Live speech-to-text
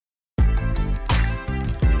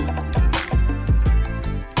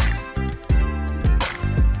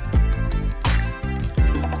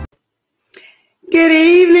Good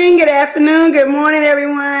evening, good afternoon, good morning,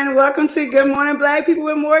 everyone. Welcome to Good Morning Black People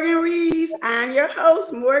with Morgan Rees. I'm your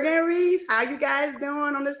host, Morgan Rees. How you guys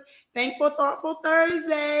doing on this thankful, thoughtful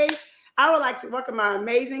Thursday? I would like to welcome my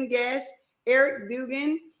amazing guest, Eric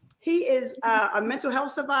Dugan. He is a mental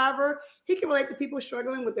health survivor. He can relate to people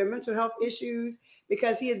struggling with their mental health issues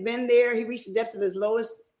because he has been there. He reached the depths of his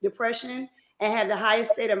lowest depression and had the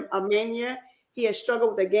highest state of mania. He has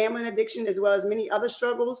struggled with a gambling addiction as well as many other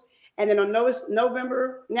struggles. And then on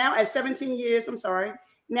November, now 17 years from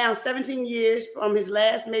his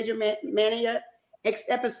last major mania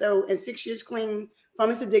episode and 6 years clean from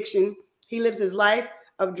his addiction, he lives his life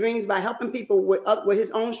of dreams by helping people with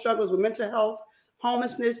his own struggles with mental health,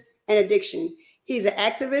 homelessness, and addiction. He's an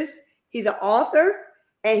activist, he's an author,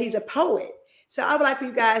 and he's a poet. So I would like for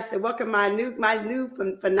you guys to welcome my new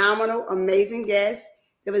phenomenal, amazing guest,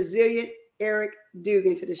 the resilient Eric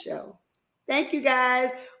Dugan, to the show. Thank you, guys.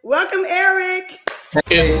 Welcome, Eric.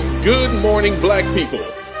 It's Good Morning Black People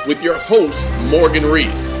with your host, Morgan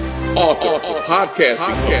Rees, author,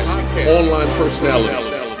 podcasting, online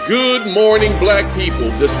personality. Good Morning Black People,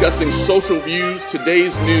 discussing social views,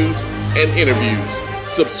 today's news, and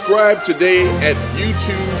interviews. Subscribe today at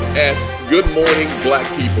YouTube at Good Morning Black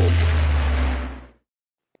People.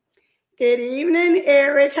 Good evening,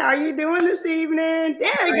 Eric. How are you doing this evening?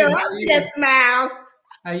 There you go. I see that smile.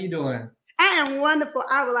 How you doing? I am wonderful.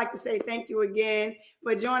 I would like to say thank you again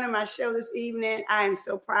for joining my show this evening. I am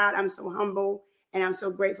so proud. I'm so humble. And I'm so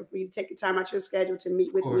grateful for you to take the time out your schedule to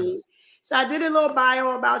meet with me. So I did a little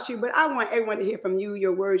bio about you, but I want everyone to hear from you,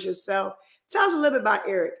 your words yourself. Tell us a little bit about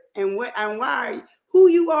Eric and who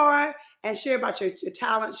you are, and share about your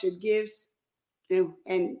talents, your gifts,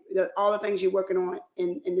 and all the things you're working on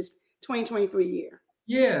in this 2023 year.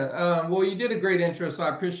 Yeah, well, you did a great intro, so I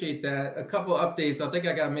appreciate that. A couple updates. I think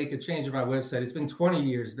I got to make a change in my website. It's been 20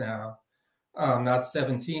 years now, not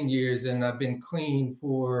 17 years, and I've been clean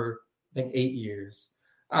for, I think, 8 years.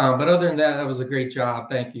 But other than that was a great job.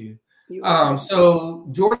 Thank you. So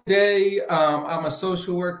Jordan Day, I'm a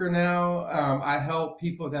social worker now. I help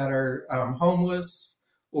people that are homeless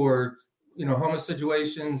or, homeless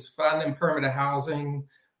situations, find them permanent housing.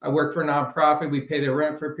 I work for a nonprofit. We pay their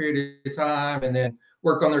rent for a period of time and then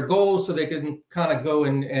work on their goals so they can kind of go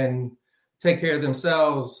and take care of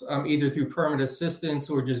themselves, either through permanent assistance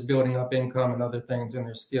or just building up income and other things in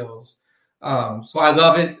their skills. So I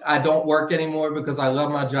love it. I don't work anymore because I love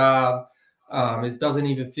my job. It doesn't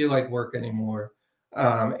even feel like work anymore.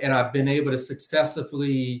 And I've been able to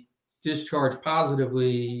successfully discharge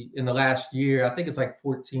positively in the last year. I think it's like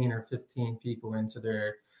 14 or 15 people into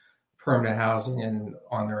their permanent housing and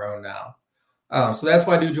on their own now. So that's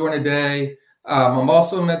why I do Jordan Day. I'm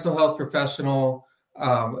also a mental health professional.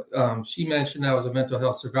 She mentioned I was a mental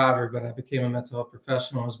health survivor, but I became a mental health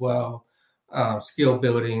professional as well. Skill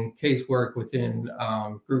building, casework within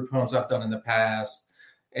group homes I've done in the past.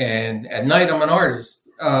 And at night, I'm an artist.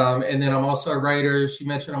 And then I'm also a writer. She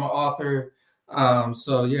mentioned I'm an author.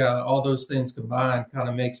 So yeah, all those things combined kind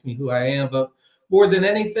of makes me who I am. But more than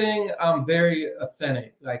anything, I'm very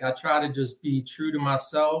authentic. Like I try to just be true to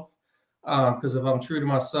myself. Because if I'm true to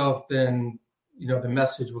myself, then the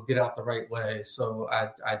message will get out the right way. So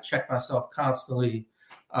I check myself constantly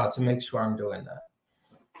to make sure I'm doing that.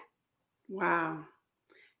 Wow.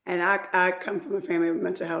 And I come from a family of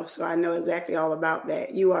mental health, so I know exactly all about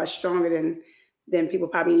that. You are stronger than people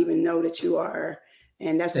probably even know that you are.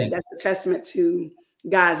 And that's a testament to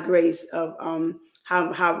God's grace of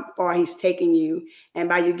how far he's taking you. And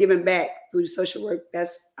by you giving back through social work,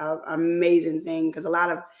 that's an amazing thing, because a lot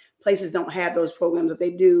of places don't have those programs. If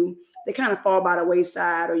they do, they kind of fall by the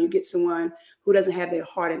wayside, or you get someone who doesn't have their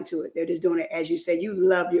heart into it. They're just doing it, as you said, you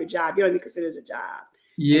love your job. You don't even consider it a job.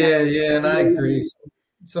 And I agree.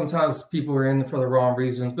 Sometimes people are in for the wrong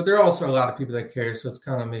reasons, but there are also a lot of people that care. So it's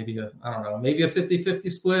kind of maybe a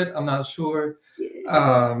 50-50 split. I'm not sure.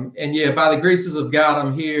 And yeah, by the graces of God,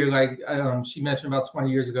 I'm here. Like she mentioned, about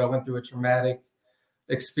 20 years ago, I went through a traumatic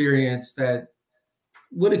experience that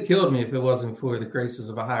would have killed me if it wasn't for the graces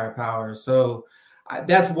of a higher power. So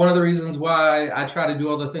that's one of the reasons why I try to do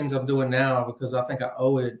all the things I'm doing now, because I think I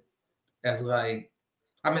owe it as I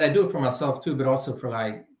do it for myself too, but also for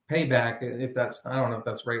like payback, if that's, I don't know if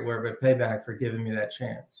that's the right word, but payback for giving me that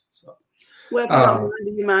chance. So, well,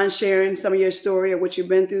 do you mind sharing some of your story or what you've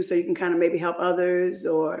been through so you can kind of maybe help others,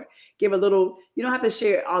 or give a little, you don't have to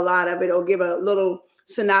share a lot of it, or give a little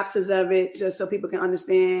synopsis of it just so people can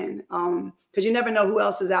understand. Because you never know who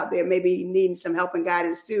else is out there maybe needing some help and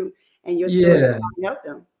guidance too, and your story can help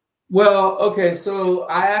them. Well, okay, so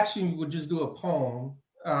I actually would just do a poem,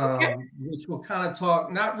 which will kind of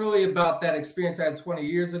talk not really about that experience I had 20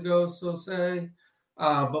 years ago, so say,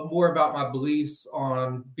 but more about my beliefs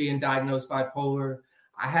on being diagnosed bipolar.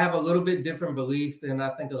 I have a little bit different belief than I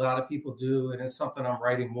think a lot of people do, and it's something I'm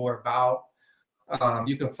writing more about.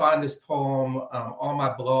 You can find this poem on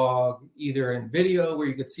my blog, either in video where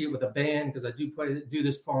you could see it with a band, because I do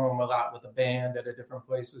this poem a lot with a band at different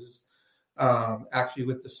places, actually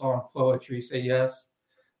with the song Poetry, Say Yes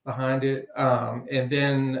behind it. And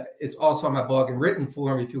then it's also on my blog in written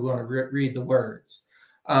form if you want to read the words.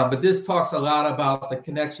 But this talks a lot about the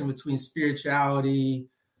connection between spirituality,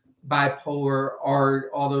 bipolar,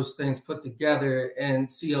 art, all those things put together.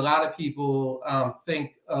 And see, a lot of people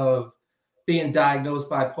think of being diagnosed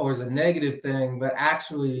bipolar is a negative thing, but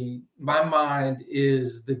actually my mind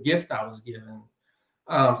is the gift I was given.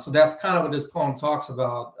 So that's kind of what this poem talks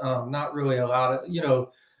about. Not really a lot of,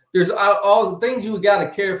 there's all the things you got to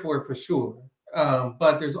care for sure.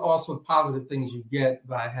 But there's also positive things you get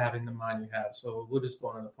by having the mind you have. So we'll just go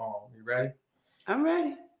on to the poem. You ready? I'm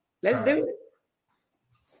ready. Let's do it.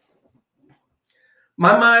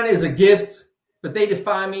 My mind is a gift, but they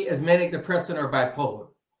define me as manic depressant or bipolar.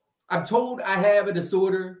 I'm told I have a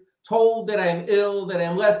disorder, told that I am ill, that I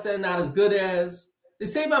am less than, not as good as. They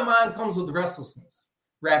say my mind comes with restlessness,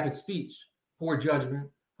 rapid speech, poor judgment,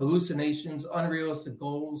 hallucinations, unrealistic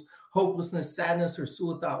goals, hopelessness, sadness, or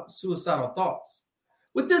suicidal thoughts.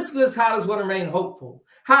 With this list, how does one remain hopeful?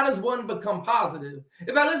 How does one become positive?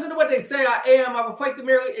 If I listen to what they say I am, I will fight to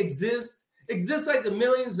merely exist like the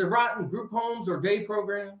millions that rot in group homes or day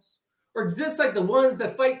programs, or exist like the ones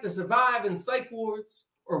that fight to survive in psych wards,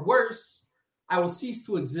 or worse, I will cease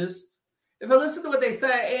to exist. If I listen to what they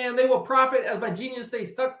say I am, they will profit as my genius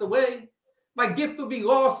stays tucked away. My gift will be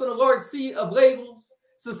lost in a large sea of labels.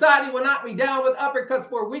 Society will knock me down with uppercuts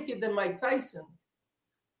more wicked than Mike Tyson.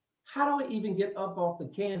 How do I even get up off the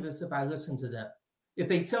canvas if I listen to them? If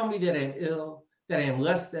they tell me that I'm ill, that I am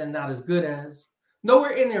less than, not as good as?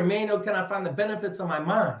 Nowhere in their manual can I find the benefits of my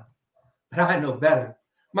mind. But I know better.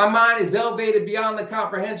 My mind is elevated beyond the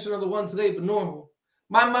comprehension of the ones labeled normal.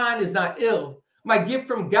 My mind is not ill. My gift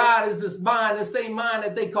from God is this mind, the same mind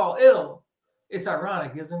that they call ill. It's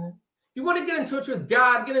ironic, isn't it? You want to get in touch with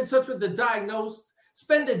God, get in touch with the diagnosed,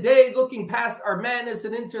 spend a day looking past our madness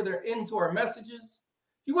and into our messages.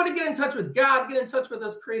 You want to get in touch with God, get in touch with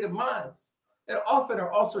us creative minds that often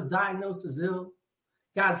are also diagnosed as ill.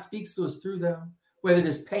 God speaks to us through them, whether it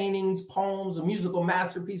is paintings, poems, a musical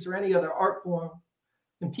masterpiece, or any other art form.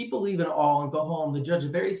 And people leave in awe and go home to judge the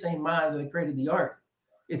very same minds that created the art.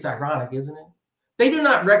 It's ironic, isn't it? They do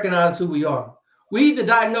not recognize who we are. We, the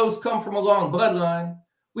diagnosed, come from a long bloodline.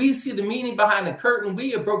 We see the meaning behind the curtain.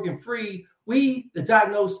 We have broken free. We, the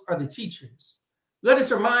diagnosed, are the teachers. Let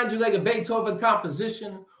us remind you like a Beethoven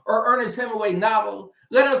composition or Ernest Hemingway novel.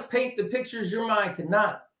 Let us paint the pictures your mind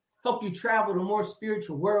cannot. Help you travel to a more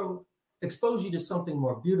spiritual world. Expose you to something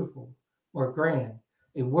more beautiful, more grand.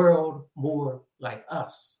 A world more like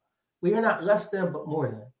us. We are not less than, but more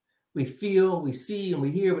than. We feel, we see, and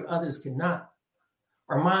we hear what others cannot.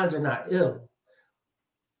 Our minds are not ill.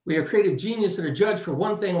 We are creative genius that are judged for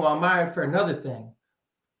one thing while admired for another thing.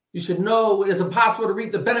 You should know it is impossible to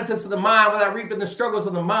reap the benefits of the mind without reaping the struggles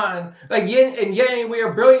of the mind. Like yin and yang, we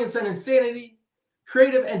are brilliance and insanity,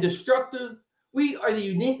 creative and destructive. We are the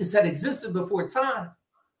uniqueness that existed before time.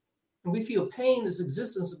 And we feel pain as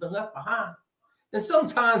existence has been left behind. And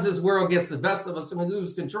sometimes this world gets the best of us and we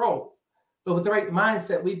lose control. But with the right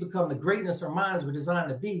mindset, we become the greatness our minds were designed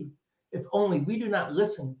to be. If only we do not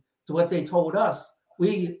listen to what they told us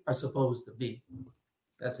we are supposed to be.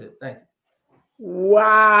 That's it. Thank you.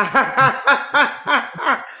 Wow.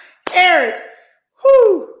 Eric,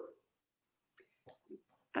 whoo.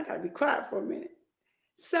 I got to be quiet for a minute.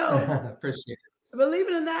 So, appreciate it. Believe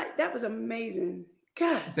it or not, that was amazing.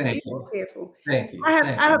 God, thank you. Careful. Thank you. I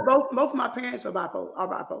have both of my parents are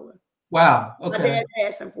bipolar. Wow. Okay. My dad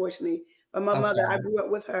passed, unfortunately, but my mother, sorry. I grew up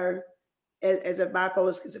with her as a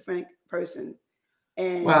bipolar schizophrenic person.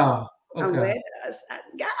 And wow. Okay. I'm glad I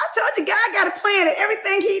told you, God got a plan in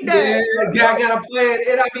everything he does. Yeah, God got a plan.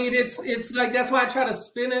 And I mean, it's like, that's why I try to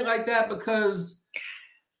spin it like that, because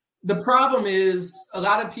the problem is a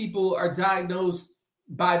lot of people are diagnosed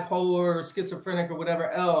bipolar or schizophrenic or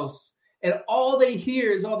whatever else. And all they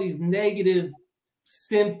hear is all these negative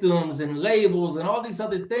symptoms and labels and all these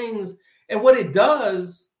other things. And what it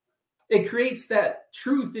does, it creates that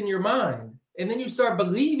truth in your mind. And then you start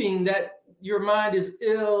believing that your mind is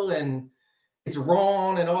ill and it's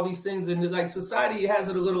wrong and all these things. And like society has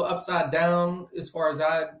it a little upside down as far as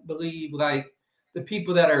I believe. Like the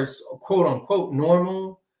people that are quote unquote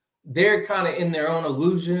normal, they're kind of in their own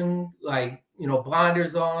illusion, like,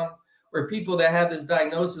 blinders on. Where people that have this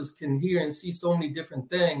diagnosis can hear and see so many different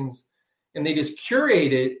things. and they just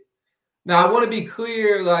curate it. Now, I want to be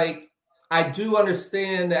clear, like, I do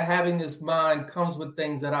understand that having this mind comes with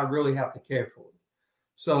things that I really have to care for.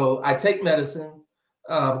 So I take medicine,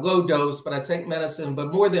 low dose, but I take medicine.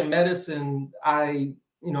 But more than medicine, I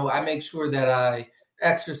make sure that I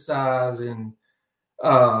exercise and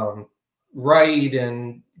write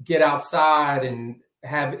and get outside and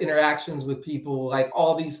have interactions with people, like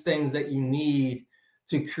all these things that you need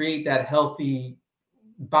to create that healthy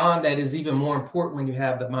bond that is even more important when you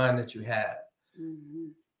have the mind that you have. Mm-hmm.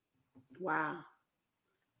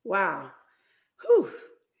 Wow. Whew.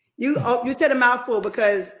 You said a mouthful,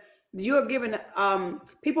 because you're giving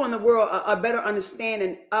people in the world a better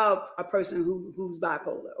understanding of a person who's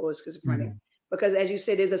bipolar or schizophrenic. Mm-hmm. Because as you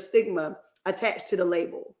said, there's a stigma attached to the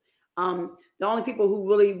label. The only people who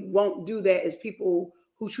really won't do that is people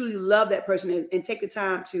who truly love that person and take the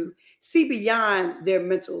time to see beyond their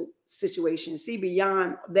mental situation, see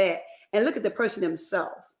beyond that, and look at the person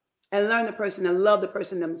themselves and learn the person and love the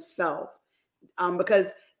person themselves.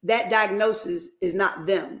 Because that diagnosis is not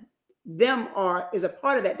them. Them is a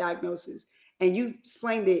part of that diagnosis. And you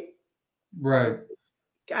explained it. Right.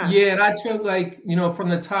 God. Yeah, and I took, like, from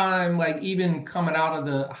the time, like, even coming out of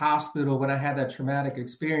the hospital when I had that traumatic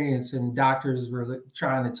experience and doctors were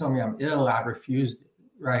trying to tell me I'm ill, I refused it,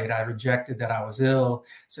 right? I rejected that I was ill.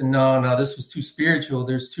 Said, no, this was too spiritual.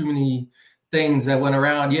 There's too many things that went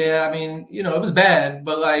around. Yeah, I mean, it was bad,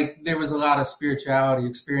 but, like, there was a lot of spirituality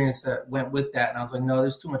experience that went with that. And I was like, no,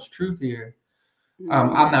 there's too much truth here.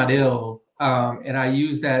 I'm not ill. And I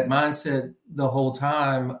used that mindset the whole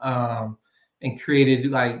time. And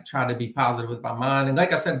created, like, try to be positive with my mind. And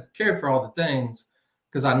like I said, care for all the things,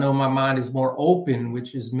 because I know my mind is more open,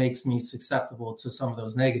 which makes me susceptible to some of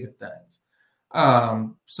those negative things.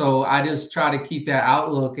 So I just try to keep that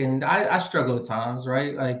outlook, and I struggle at times,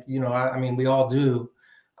 right? Like, I mean, we all do.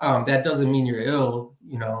 That doesn't mean you're ill,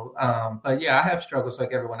 but yeah, I have struggles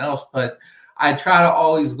like everyone else, but I try to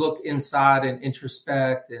always look inside and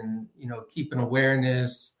introspect and, keep an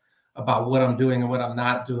awareness about what I'm doing and what I'm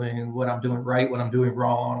not doing, and what I'm doing right, what I'm doing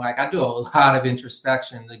wrong. Like, I do a lot of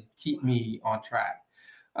introspection to keep me on track.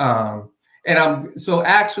 So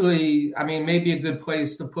actually, I mean, maybe a good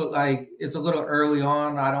place to put, like, it's a little early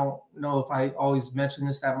on. I don't know if I always mention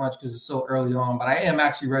this that much because it's so early on, but I am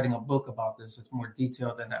actually writing a book about this. It's more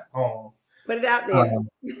detailed than that poem. Put it out there.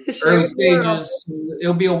 Early stages.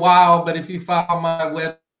 It'll be a while, but if you follow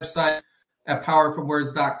my website at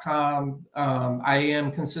powerforwords.com, I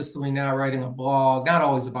am consistently now writing a blog, not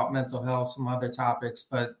always about mental health, some other topics,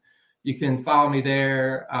 but you can follow me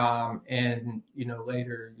there. And,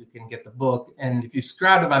 later you can get the book. And if you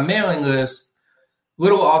subscribe to my mailing list,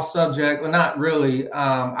 little off subject, well, not really.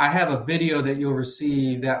 I have a video that you'll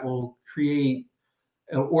receive that will create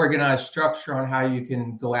an organized structure on how you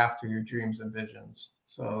can go after your dreams and visions.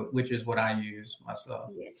 So, which is what I use myself.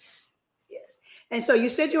 Yes. And so you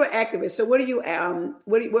said you're an activist. So what are you,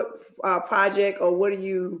 what project or what are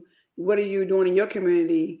you doing in your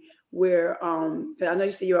community where, I know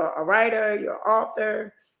you said you're a writer, you're an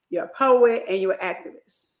author, you're a poet, and you're an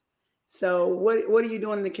activist. So what are you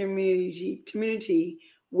doing in the community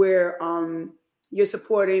where you're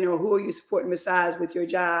supporting, or who are you supporting besides with your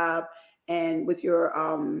job and with your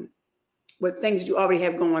with things that you already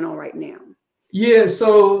have going on right now? Yeah,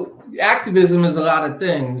 so activism is a lot of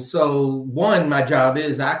things. So one, my job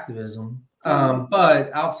is activism. But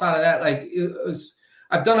outside of that, like,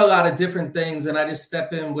 I've done a lot of different things, and I just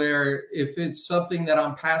step in where if it's something that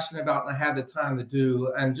I'm passionate about and I have the time to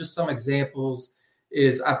do. And just some examples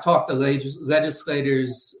is I've talked to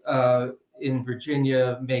legislators in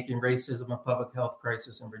Virginia making racism a public health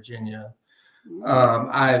crisis in Virginia.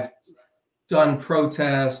 I've done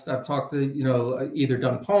protests. I've talked to, either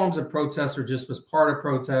done poems of protest or just was part of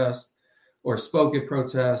protest or spoke at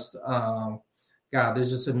protest. God, there's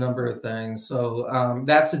just a number of things. So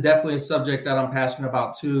that's definitely a subject that I'm passionate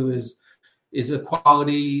about too, is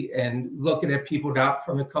equality and looking at people not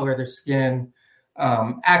from the color of their skin.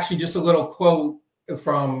 Actually, just a little quote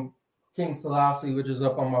from King Selassie, which is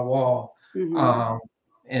up on my wall. Mm-hmm.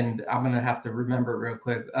 And I'm going to have to remember it real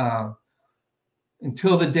quick.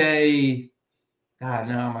 Until the day, God,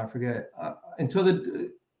 now I forget. Until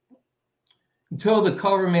the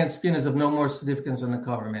color of man's skin is of no more significance than the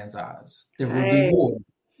color of man's eyes, there will be war,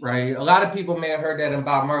 right? A lot of people may have heard that in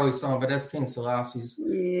Bob Marley's song, but that's King Selassie's.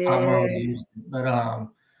 Yeah. Bob Marley used it.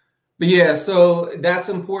 But yeah, so that's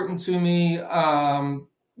important to me.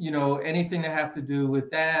 Anything that have to do with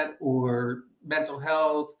that or mental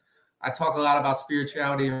health. I talk a lot about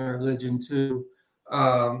spirituality and religion too.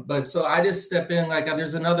 But so I just step in, like,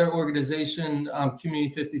 there's another organization,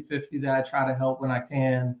 Community 50/50, that I try to help when I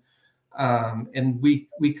can. And we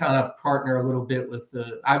kind of partner a little bit with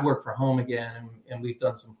I work for Home Again, and we've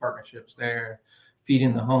done some partnerships there,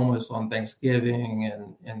 feeding the homeless on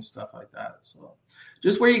Thanksgiving and stuff like that. So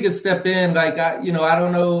just where you could step in, like, I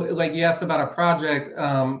don't know, like you asked about a project.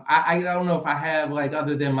 I don't know if I have, like,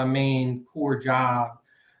 other than my main core job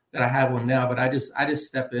that I have one now, but I just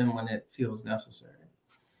step in when it feels necessary.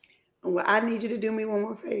 Well, I need you to do me one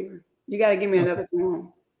more favor. You got to give me another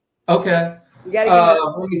poem. Okay. You got to give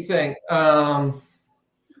me let me think.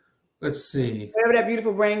 Let's see. Whatever that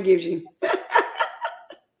beautiful brain gives you.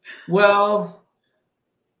 Well,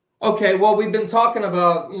 okay. Well, we've been talking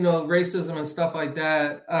about, racism and stuff like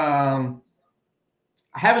that. I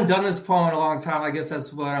haven't done this poem in a long time. I guess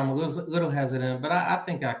that's why I'm a little hesitant, but I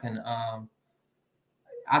think I can.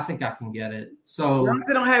 I think I can get it. So, as long as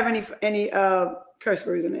they don't have any curse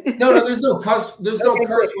words in it. No, there's no curse. There's no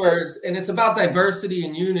curse words, and it's about diversity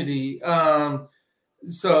and unity.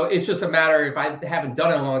 So it's just a matter if I haven't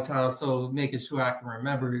done it in a long time, so making sure I can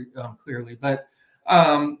remember it clearly. But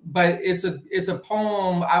it's a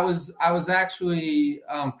poem. I was actually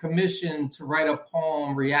commissioned to write a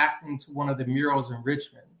poem reacting to one of the murals in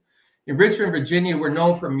Richmond. In Richmond, Virginia, we're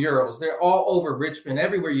known for murals. They're all over Richmond.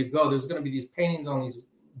 Everywhere you go, there's going to be these paintings on these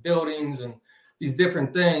buildings and these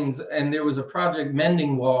different things. And there was a project,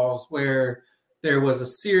 Mending Walls, where there was a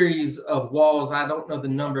series of walls. I don't know the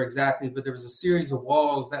number exactly, but there was a series of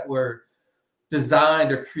walls that were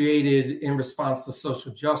designed or created in response to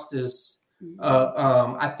social justice.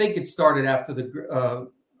 I think it started after the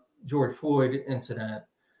George Floyd incident.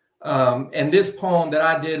 And this poem that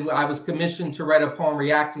I did, I was commissioned to write a poem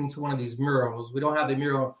reacting to one of these murals. We don't have the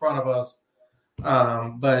mural in front of us,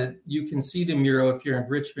 but you can see the mural if you're in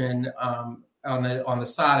Richmond on the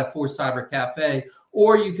side of Fort Cyber Cafe,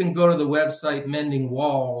 or you can go to the website Mending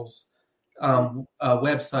Walls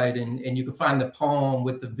website, and you can find the poem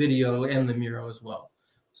with the video and the mural as well.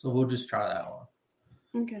 So we'll just try that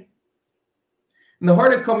one. Okay. In the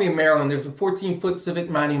heart of Columbia, Maryland, there's a 14-foot civic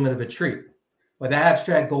monument of a tree with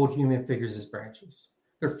abstract gold human figures as branches.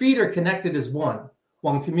 Their feet are connected as one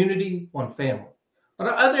community, one family. On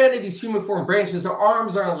the other end of these human-formed branches, their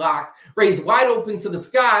arms are unlocked, raised wide open to the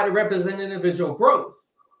sky to represent individual growth.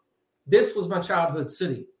 This was my childhood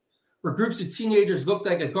city, where groups of teenagers looked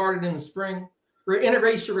like a garden in the spring, where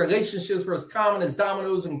interracial relationships were as common as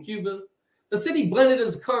dominoes in Cuba. The city blended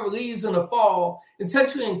as the color of leaves in the fall,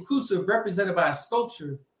 intentionally inclusive, represented by a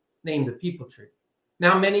sculpture named the People Tree.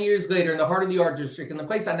 Now, many years later, in the heart of the art district, in the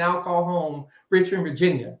place I now call home, Richmond,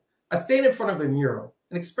 Virginia, I stand in front of a mural,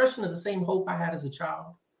 an expression of the same hope I had as a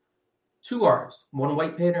child. Two artists, one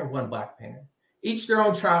white painter and one black painter. Each their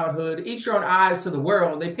own childhood, each their own eyes to the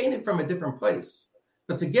world. They painted from a different place.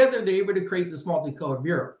 But together, they were able to create this multicolored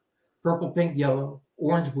mural. Purple, pink, yellow,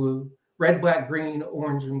 orange, blue, red, black, green,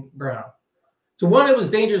 orange, and brown. To one, it was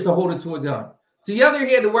dangerous to hold it to a gun. To the other,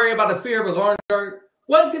 he had to worry about the fear of a lawn dart.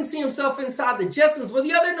 One can see himself inside the Jetsons, while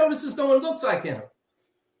the other notices no one looks like him.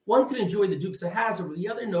 One could enjoy the Dukes of Hazzard, where the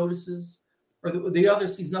other notices, or the other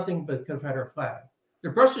sees nothing but Confederate flag.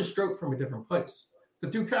 Their brushes stroke from a different place.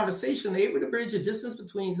 But through conversation, they were able to bridge the distance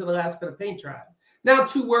between to the last bit of paint dry. Now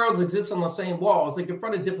two worlds exist on the same walls. They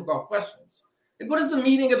confronted difficult questions. Like, what is the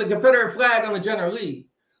meaning of the Confederate flag on the General Lee?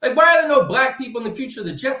 Like, why are there no black people in the future of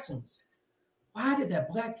the Jetsons? Why did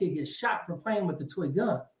that black kid get shot for playing with the toy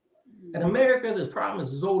gun? In America, this problem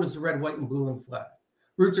is as old as the red, white, and blue and flag.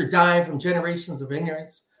 Roots are dying from generations of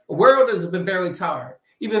ignorance. A world that has been barely tolerant,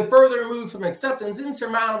 even further removed from acceptance,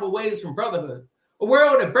 insurmountable ways from brotherhood. A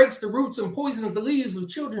world that breaks the roots and poisons the leaves of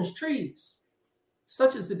children's trees.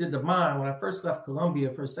 Such as it did to mine when I first left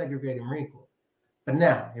Columbia for a segregated Marine Corps. But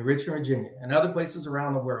now, in Richmond, Virginia, and other places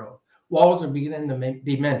around the world, walls are beginning to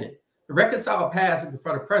be mended. The reconcile past and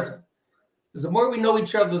confront the present. Because the more we know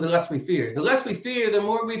each other, the less we fear. The less we fear, the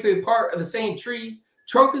more we feel part of the same tree.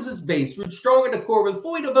 Trunk is its base, roots strong in the core, with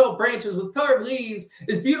fully developed branches, with colored leaves,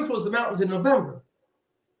 as beautiful as the mountains in November.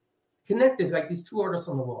 Connected like these two artists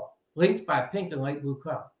on the wall, linked by a pink and light blue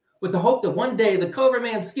cloud, with the hope that one day the color of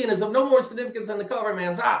man's skin is of no more significance than the color of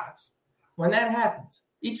man's eyes. When that happens,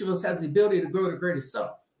 each of us has the ability to grow the greatest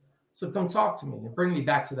self. So come talk to me and bring me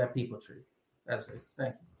back to that people tree. That's it.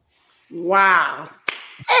 Thank you. Wow.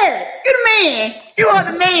 Eric, you're the man. You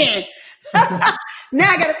are the man.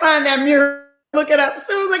 Now I got to find that mural. Look it up as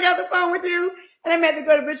soon as I got the phone with you. And I'm going to have to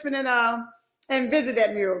go to Richmond and visit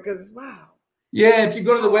that mural because, wow. Yeah, if you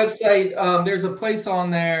go to the website, there's a place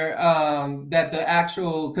on there that the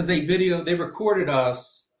actual, because they recorded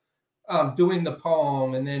us doing the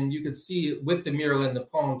poem, and then you could see it with the mural and the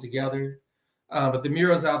poem together. But the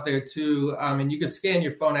mural's out there too. And you could scan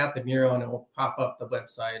your phone at the mural and it will pop up the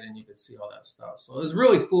website and you could see all that stuff. So it was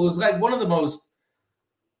really cool. It was like one of the most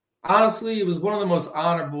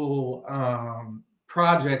honorable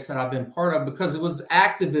projects that I've been part of, because it was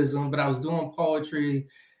activism, but I was doing poetry.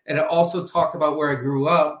 And it also talked about where I grew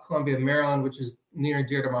up, Columbia, Maryland, which is near and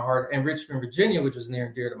dear to my heart, and Richmond, Virginia, which is near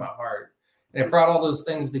and dear to my heart. And it brought all those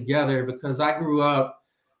things together because I grew up,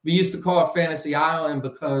 we used to call it Fantasy Island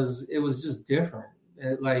because it was just different.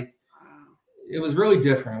 It was really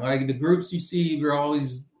different. Like the groups you see were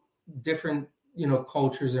always different,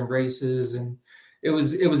 cultures and races. And it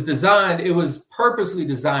was purposely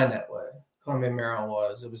designed that way. Columbia, Maryland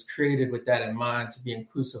was. It was created with that in mind, to be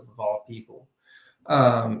inclusive of all people.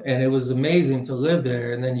 And it was amazing to live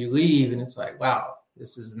there. And then you leave and it's like, wow,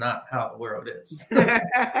 this is not how the world is.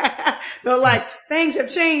 So like things have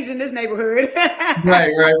changed in this neighborhood.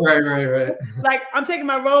 Right. Like I'm taking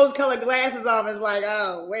my rose-colored glasses off. It's like,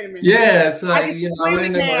 oh, wait a minute. Yeah, it's like, I'm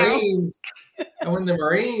in the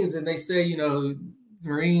Marines and they say,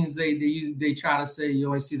 Marines, they try to say you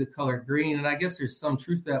only see the color green. And I guess there's some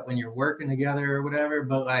truth to that when you're working together or whatever.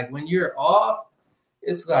 But like when you're off,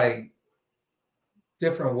 it's like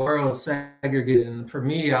different worlds segregated. And for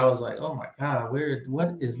me, I was like, oh my God,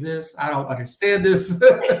 what is this? I don't understand this.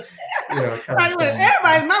 Like, look,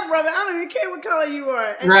 everybody's my brother. I don't even care what color you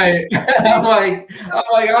are. Right. I'm like,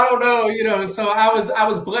 I don't know, so I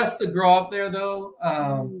was blessed to grow up there though.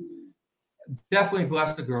 Definitely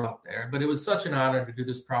blessed to grow up there, but it was such an honor to do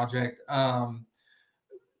this project.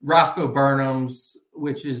 Roscoe Burnham's,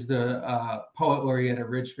 which is the poet laureate of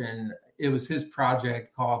Richmond, it was his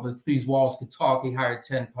project called If These Walls Could Talk. He hired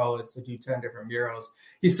 10 poets to do 10 different murals.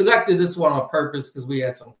 He selected this one on purpose because we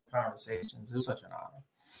had some conversations. It was such an honor.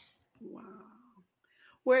 Wow.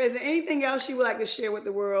 Well, is there anything else you would like to share with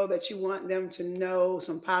the world that you want them to know,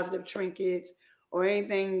 some positive trinkets or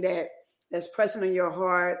anything that's pressing on your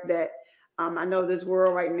heart that I know this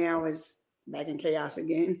world right now is back in chaos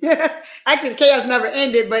again. Actually, the chaos never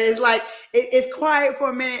ended, but it's like it's quiet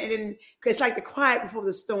for a minute, and then it's like the quiet before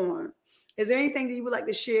the storm. Is there anything that you would like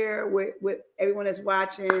to share with everyone that's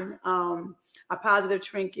watching, a positive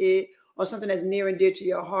trinket or something that's near and dear to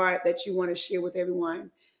your heart that you want to share with everyone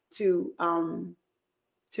to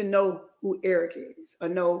know who Eric is, or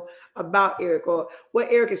know about Eric, or what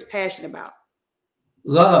Eric is passionate about?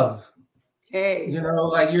 Love. Hey,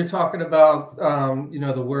 like you're talking about,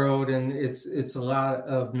 the world, and it's a lot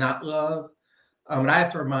of not love. And I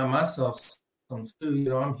have to remind myself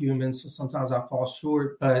too, I'm human, so sometimes I fall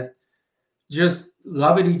short, but just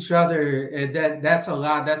loving each other, and that's a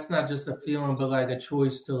lot. That's not just a feeling, but like a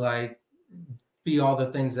choice to like be all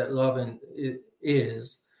the things that loving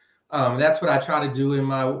is. That's what I try to do in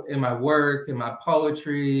my work, in my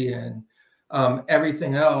poetry, and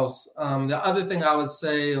everything else. The other thing I would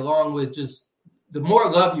say, along with just the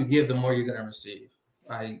more love you give, the more you're going to receive.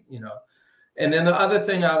 And then the other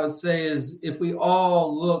thing I would say is if we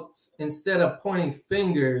all looked, instead of pointing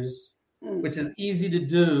fingers, which is easy to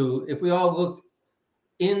do, if we all looked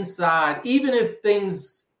inside, even if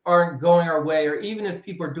things aren't going our way, or even if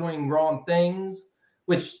people are doing wrong things,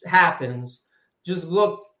 which happens, just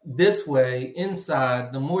look this way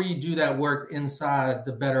inside. The more you do that work inside,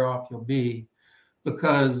 the better off you'll be,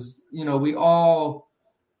 because we all,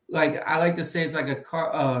 like I like to say, it's like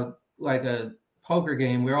a poker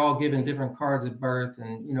game. We're all given different cards at birth,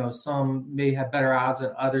 and some may have better odds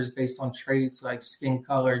than others based on traits like skin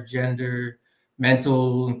color, gender,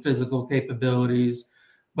 mental and physical capabilities.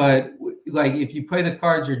 But like if you play the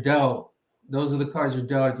cards you're dealt, those are the cards you're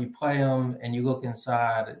dealt. If you play them and you look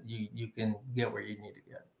inside, you can get where you need to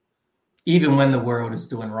get, even when the world is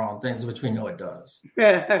doing wrong things, which we know it does.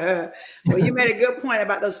 Well, you made a good point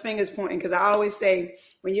about those fingers pointing, because I always say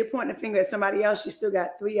when you're pointing a finger at somebody else, you still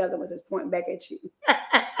got 3 other ones that's pointing back at you.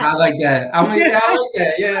 I like that. I like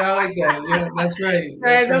that. Yeah, I like that. Yeah, that's right.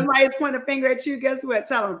 If somebody's pointing a finger at you, guess what?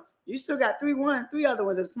 Tell them you still got 3 other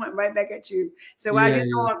ones that's pointing right back at you. So while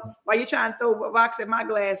you're trying to throw rocks at my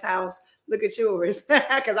glass house, look at yours.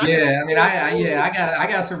 I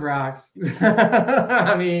got some rocks.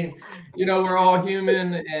 I mean, we're all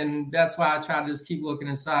human, and that's why I try to just keep looking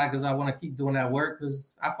inside, because I want to keep doing that work,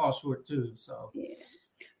 because I fall short too. So yeah.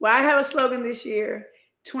 Well, I have a slogan this year.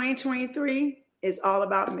 2023 is all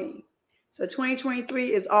about me. So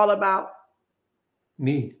 2023 is all about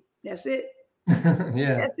me. That's it.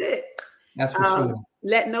 Yeah. That's it. That's for sure.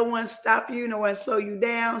 Let no one stop you, no one slow you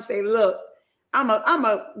down. Say, look, I'm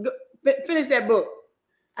a finish that book.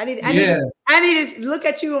 I need to look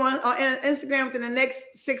at you on Instagram within the next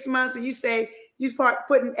 6 months, and you say you start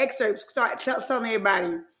putting excerpts, start telling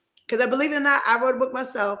everybody, Because I believe it or not, I wrote a book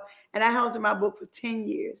myself, and I held to my book for 10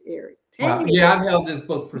 years, Eric. 10 years. Yeah, I've held this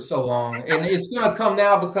book for so long. And it's going to come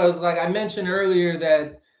now because, like I mentioned earlier,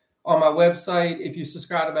 that on my website, if you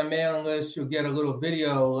subscribe to my mailing list, you'll get a little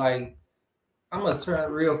video. Like, I'm going to turn it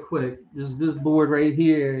real quick. This board right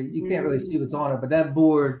here, you can't really see what's on it, but that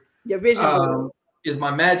board Your vision board is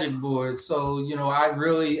my magic board. So, I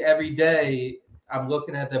really, every day, I'm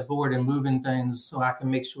looking at that board and moving things so I can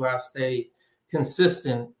make sure I stay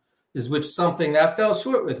consistent, is which something that I fell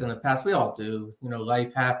short with in the past. We all do,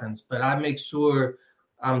 life happens, but I make sure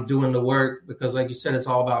I'm doing the work because, like you said, it's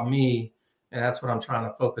all about me. And that's what I'm trying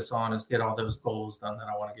to focus on, is get all those goals done that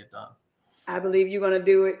I want to get done. I believe you're going to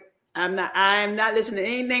do it. I'm not listening to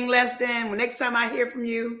anything less than when next time I hear from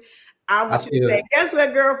you, I want you to say, guess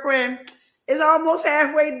what, girlfriend? It's almost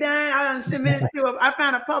halfway done. I submitted to I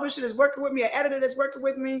found a publisher that's working with me, an editor that's working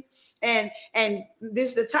with me, and this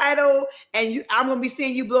is the title. And I'm gonna be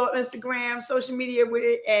seeing you blow up Instagram, social media with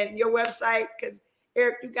it, and your website. Because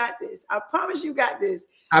Eric, you got this. I promise you got this.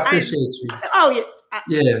 I appreciate you. Oh yeah.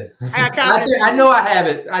 I know I have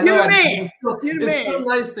it. I know. You're the man. It's so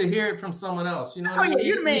nice to hear it from someone else. You know. Oh yeah,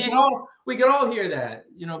 you're the man. We can all hear that.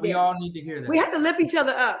 We all need to hear that. We have to lift each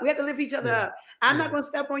other up. up. I'm not going to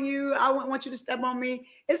step on you. I wouldn't want you to step on me.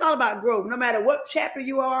 It's all about growth. No matter what chapter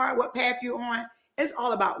you are, what path you're on, it's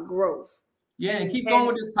all about growth. Yeah, and keep going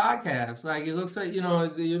with this podcast. Like, it looks like,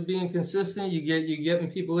 you're being consistent. You're getting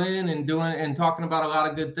people in and doing and talking about a lot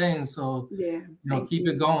of good things. So keep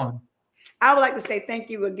it going. I would like to say thank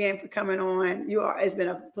you again for coming on. It's been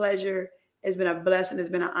a pleasure. It's been a blessing. It's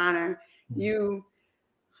been an honor. You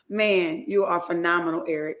are phenomenal,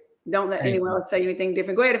 Eric. Don't let anyone else tell you anything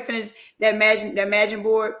different. Go ahead and finish that Imagine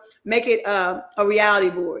board. Make it a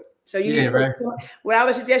reality board. So what I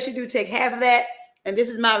would suggest you do, take half of that, and this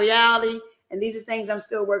is my reality, and these are things I'm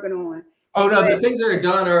still working on. Oh no, the things that are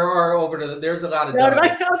done are over to. There's a lot of done.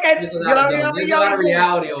 Okay, there's a lot of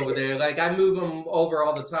reality over there. Like, I move them over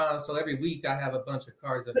all the time, so every week I have a bunch of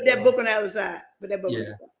cards. Put that book on the other side. On the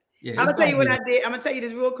side. Yeah, I'm gonna tell you what I did. I'm gonna tell you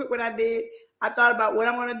this real quick. What I did. I thought about what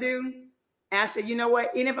I'm gonna do. And I said, you know what?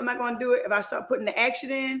 Even if I'm not going to do it, if I start putting the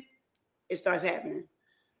action in, it starts happening.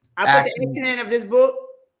 I put the action in of this book,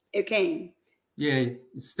 it came. Yeah,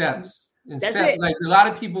 steps. And that's steps. It. Like, a lot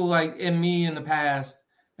of people, like in me in the past,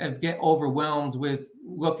 get overwhelmed with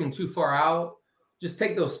looking too far out. Just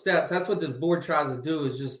take those steps. That's what this board tries to do,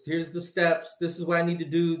 is just, here's the steps. This is what I need to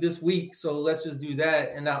do this week. So let's just do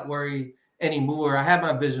that and not worry anymore. I have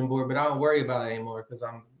my vision board, but I don't worry about it anymore because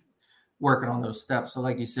I'm working on those steps. So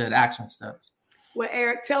like you said, action steps. Well,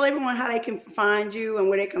 Eric, tell everyone how they can find you and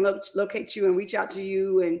where they can locate you and reach out to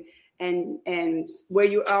you and where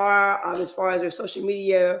you are as far as your social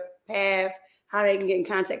media path, how they can get in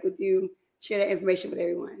contact with you. Share that information with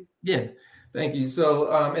everyone. Yeah, thank you.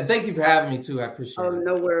 So, and thank you for having me too. I appreciate it. Oh,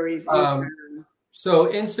 no worries.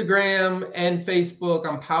 So Instagram and Facebook,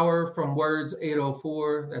 I'm Power from Words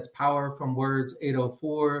 804. That's Power from Words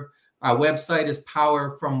 804. My website is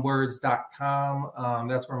powerfromwords.com.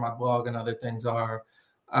 That's where my blog and other things are.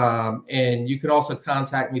 And you can also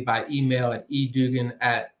contact me by email at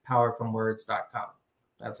edugan@powerfromwords.com.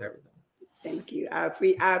 That's everything. Thank you. I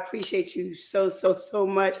appreciate you so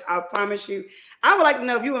much. I promise you. I would like to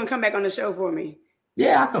know if you want to come back on the show for me.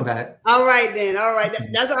 Yeah, I'll come back. All right, then. All right.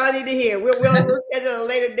 That's all I need to hear. We'll schedule a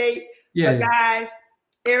later date. Yeah. But guys,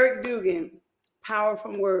 Eric Dugan, Power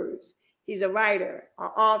from Words. He's a writer,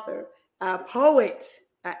 an author, a poet,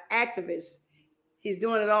 an activist. He's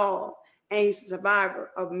doing it all. And he's a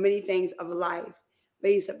survivor of many things of life.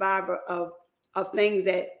 But he's a survivor of things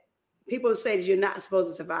that people say that you're not supposed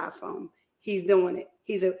to survive from. He's doing it.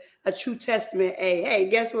 He's a true testament. Hey,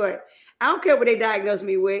 guess what? I don't care what they diagnose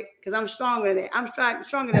me with, because I'm stronger than that. I'm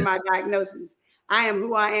stronger than my diagnosis. I am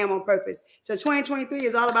who I am on purpose. So 2023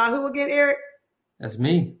 is all about who again, Eric? That's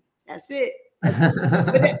me. That's it.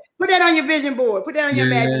 Put that on your vision board. Put that on your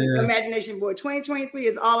imagination board. 2023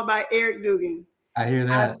 is all about Eric Dugan. I hear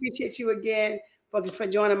that. I appreciate you again for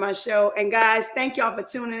joining my show. And guys, thank y'all for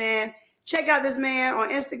tuning in. Check out this man on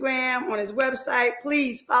Instagram, on his website.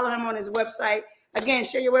 Please follow him on his website. Again,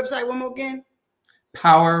 share your website one more again.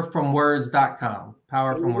 Powerfromwords.com.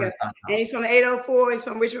 Powerfromwords.com. And he's from the 804. He's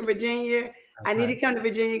from Richmond, Virginia. Okay. I need to come to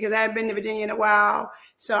Virginia because I haven't been to Virginia in a while.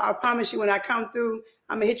 So I promise you, when I come through,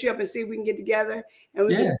 I'm going to hit you up and see if we can get together and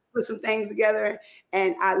we can put some things together.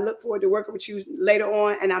 And I look forward to working with you later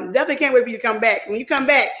on. And I definitely can't wait for you to come back. When you come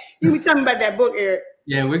back, you be telling me about that book, Eric.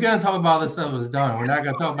 Yeah, we're going to talk about all the stuff that was done. We're not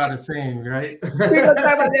going to talk about the same, right? We're going to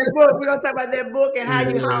talk about that book. We're going to talk about that book and how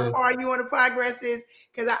far you want to progress is.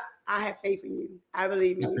 Because I have faith in you. I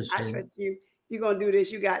believe in you. I trust you. You're going to do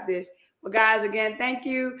this. You got this. Well, guys, again, thank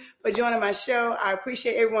you for joining my show. I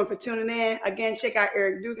appreciate everyone for tuning in. Again, check out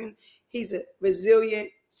Eric Dugan. He's a resilient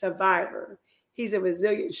survivor. He's a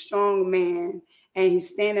resilient, strong man, and he's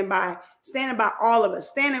standing by all of us,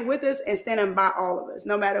 standing with us and standing by all of us,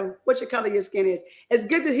 no matter what your color your skin is. It's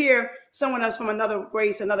good to hear someone else from another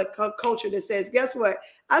race, another culture that says, guess what?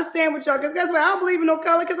 I stand with y'all because guess what? I don't believe in no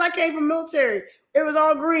color because I came from military. It was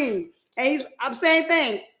all green. And I'm saying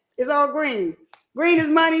thing. It's all green. Green is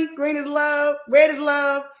money. Green is love. Red is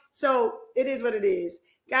love. So it is what it is.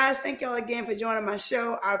 Guys, thank y'all again for joining my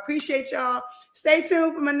show. I appreciate y'all. Stay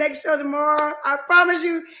tuned for my next show tomorrow. I promise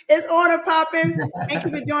you it's on and popping. Thank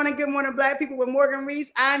you for joining Good Morning Black People with Morgan Rees.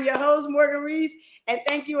 I'm your host, Morgan Rees. And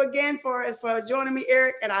thank you again for joining me,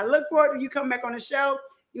 Eric. And I look forward to you coming back on the show.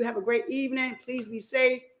 You have a great evening. Please be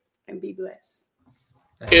safe and be blessed.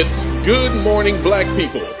 It's Good Morning Black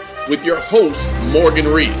People with your host, Morgan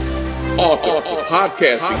Rees, author,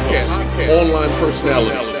 podcasting, online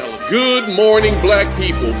personality. Good Morning Black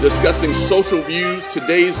People, discussing social views,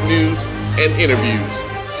 today's news, and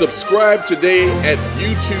interviews. Subscribe today at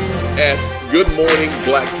YouTube at Good Morning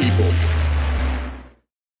Black People.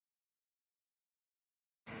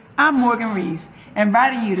 I'm Morgan Rees,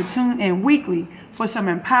 inviting you to tune in weekly for some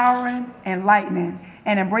empowering, enlightening,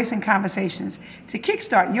 and embracing conversations to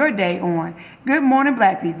kickstart your day on Good Morning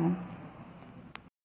Black People.